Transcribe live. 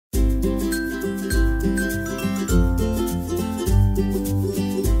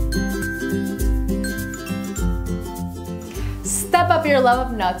up your love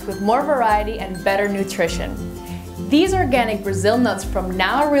of nuts with more variety and better nutrition. These organic Brazil nuts from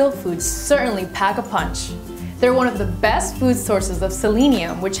Now Real Foods certainly pack a punch. They're one of the best food sources of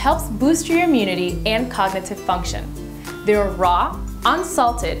selenium, which helps boost your immunity and cognitive function. They're raw,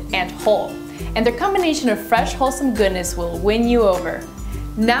 unsalted, and whole, and their combination of fresh, wholesome goodness will win you over.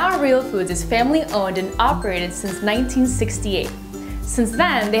 Now Real Foods is family owned and operated since 1968. Since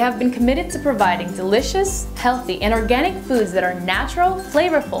then, they have been committed to providing delicious, healthy, and organic foods that are natural,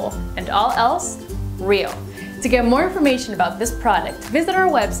 flavorful, and all else, real. To get more information about this product, visit our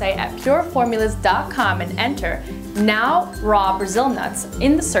website at PureFormulas.com and enter Now Raw Brazil Nuts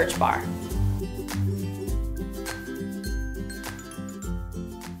in the search bar.